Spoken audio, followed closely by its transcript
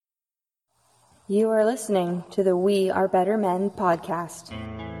You are listening to the We Are Better Men podcast.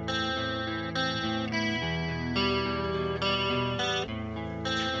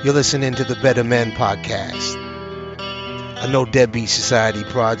 You're listening to the Better Men podcast, a No Deadbeat Society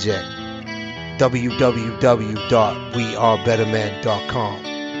project. www.wearebettermen.com.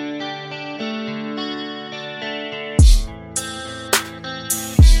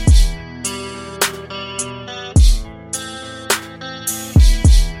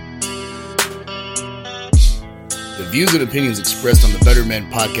 The views and opinions expressed on the Better Men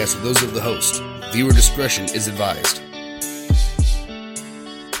podcast are those of the host. Viewer discretion is advised.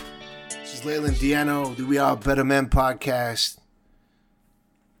 This is Leyland Diano, the We Are Better Men podcast.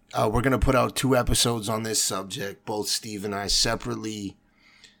 We're going to put out 2 episodes on this subject, both Steve and I separately.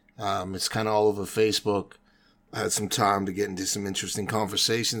 It's kind of all over Facebook. I had some time to get into some interesting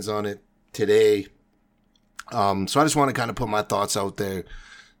conversations on it today. So I just want to kind of put my thoughts out there.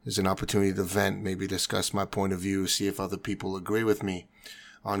 There's an opportunity to vent, maybe discuss my point of view, see if other people agree with me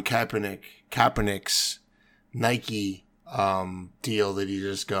on Kaepernick's Nike deal that he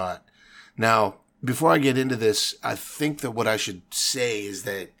just got. Now, before I get into this, I think that what I should say is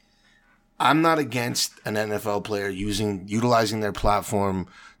that I'm not against an NFL player utilizing their platform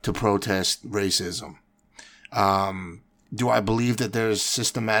to protest racism. Do I believe that there's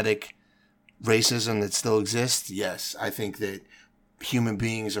systematic racism that still exists? Yes. I think that human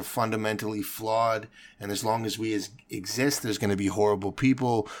beings are fundamentally flawed, and as long as we exist, there's going to be horrible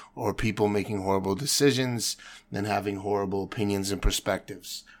people or people making horrible decisions and having horrible opinions and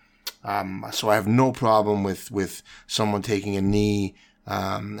perspectives. So I have no problem with someone taking a knee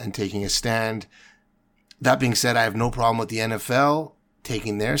and taking a stand. That being said, I have no problem with the NFL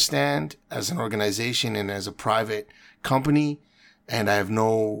taking their stand as an organization and as a private company, and I have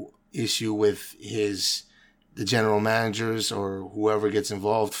no issue with the general managers or whoever gets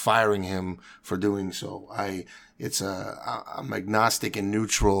involved firing him for doing so. I'm agnostic and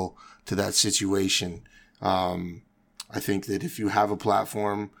neutral to that situation. I think that if you have a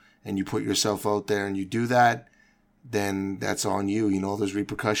platform and you put yourself out there and you do that, then that's on you. You know, there's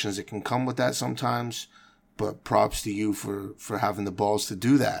repercussions that can come with that sometimes, but props to you for having the balls to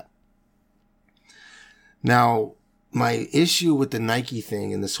do that. Now, my issue with the Nike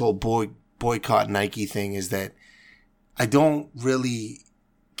thing and this whole boycott Nike thing is that I don't really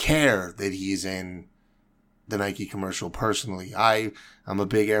care that he's in the Nike commercial personally. I'm a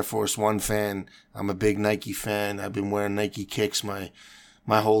big Air Force One fan. I'm a big Nike fan. I've been wearing Nike kicks my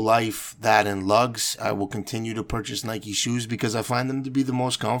whole life, that and lugs. I will continue to purchase Nike shoes because I find them to be the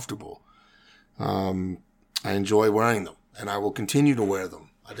most comfortable. I enjoy wearing them, and I will continue to wear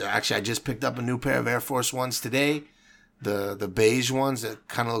them. Actually, I just picked up a new pair of Air Force Ones today. The beige ones that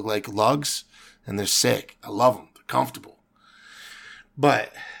kind of look like lugs, and they're sick. I love them. They're comfortable.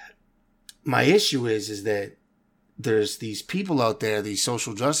 But my issue is that there's these people out there, these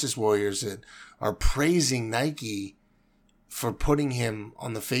social justice warriors that are praising Nike for putting him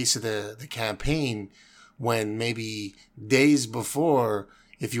on the face of the campaign when maybe days before,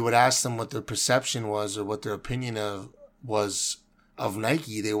 if you would ask them what their perception was or what their opinion was of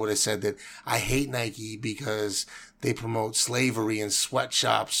Nike, they would have said that I hate Nike because they promote slavery in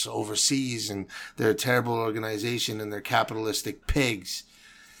sweatshops overseas and they're a terrible organization and they're capitalistic pigs.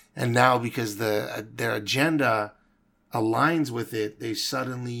 And now because their agenda aligns with it, they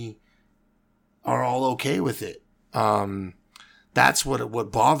suddenly are all okay with it. That's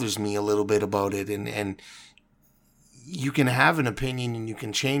what bothers me a little bit about it. And you can have an opinion and you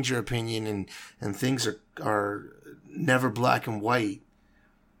can change your opinion and things are never black and white.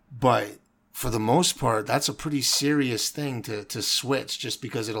 But for the most part, that's a pretty serious thing to switch just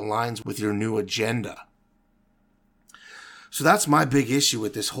because it aligns with your new agenda. So that's my big issue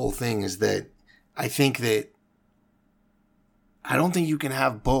with this whole thing, is that I don't think you can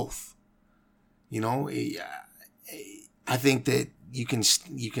have both. You know, I think that you can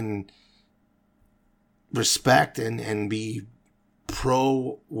respect and be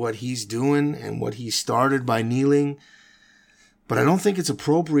pro what he's doing and what he started by kneeling. But I don't think it's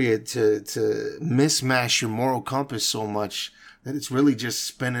appropriate to mismatch your moral compass so much that it's really just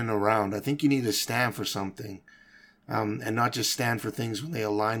spinning around. I think you need to stand for something, and not just stand for things when they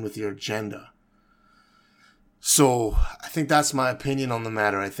align with your agenda. So I think that's my opinion on the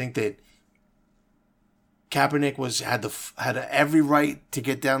matter. I think that Kaepernick had every right to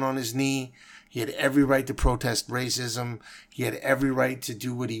get down on his knee. He had every right to protest racism. He had every right to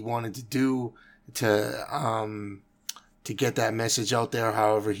do what he wanted to do to get that message out there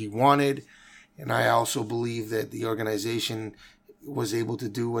however he wanted. And I also believe that the organization was able to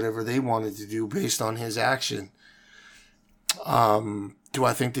do whatever they wanted to do based on his action. Do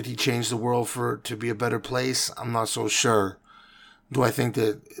I think that he changed the world to be a better place? I'm not so sure. Do I think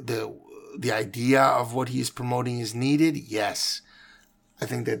that the idea of what he's promoting is needed? Yes. I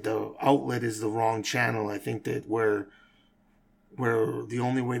think that the outlet is the wrong channel. I think that where the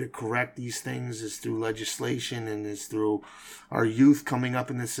only way to correct these things is through legislation and is through our youth coming up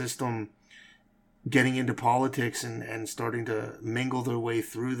in the system, getting into politics and starting to mingle their way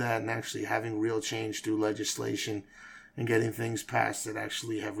through that and actually having real change through legislation and getting things passed that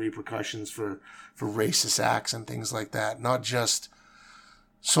actually have repercussions for racist acts and things like that. Not just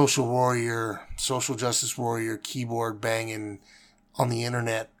social justice warrior, keyboard banging on the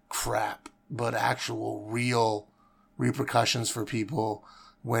internet crap, but actual real repercussions for people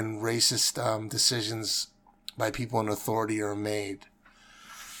when racist decisions by people in authority are made.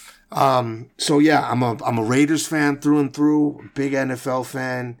 So yeah, I'm a Raiders fan through and through, big NFL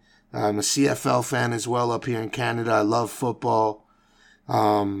fan. I'm a CFL fan as well up here in Canada. I love football.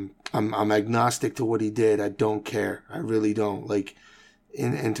 I'm agnostic to what he did. I don't care. I really don't. Like,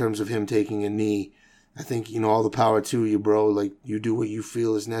 in terms of him taking a knee, I think, all the power to you, bro. Like, you do what you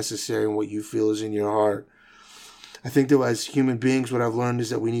feel is necessary and what you feel is in your heart. I think that as human beings, what I've learned is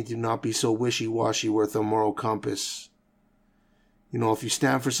that we need to not be so wishy-washy with a moral compass. If you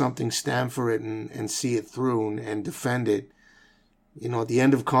stand for something, stand for it and see it through and defend it. At the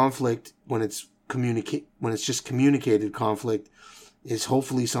end of conflict, when it's just communicated conflict, is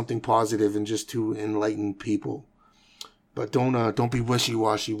hopefully something positive and just to enlighten people. But don't be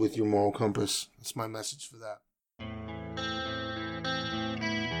wishy-washy with your moral compass. That's my message for that.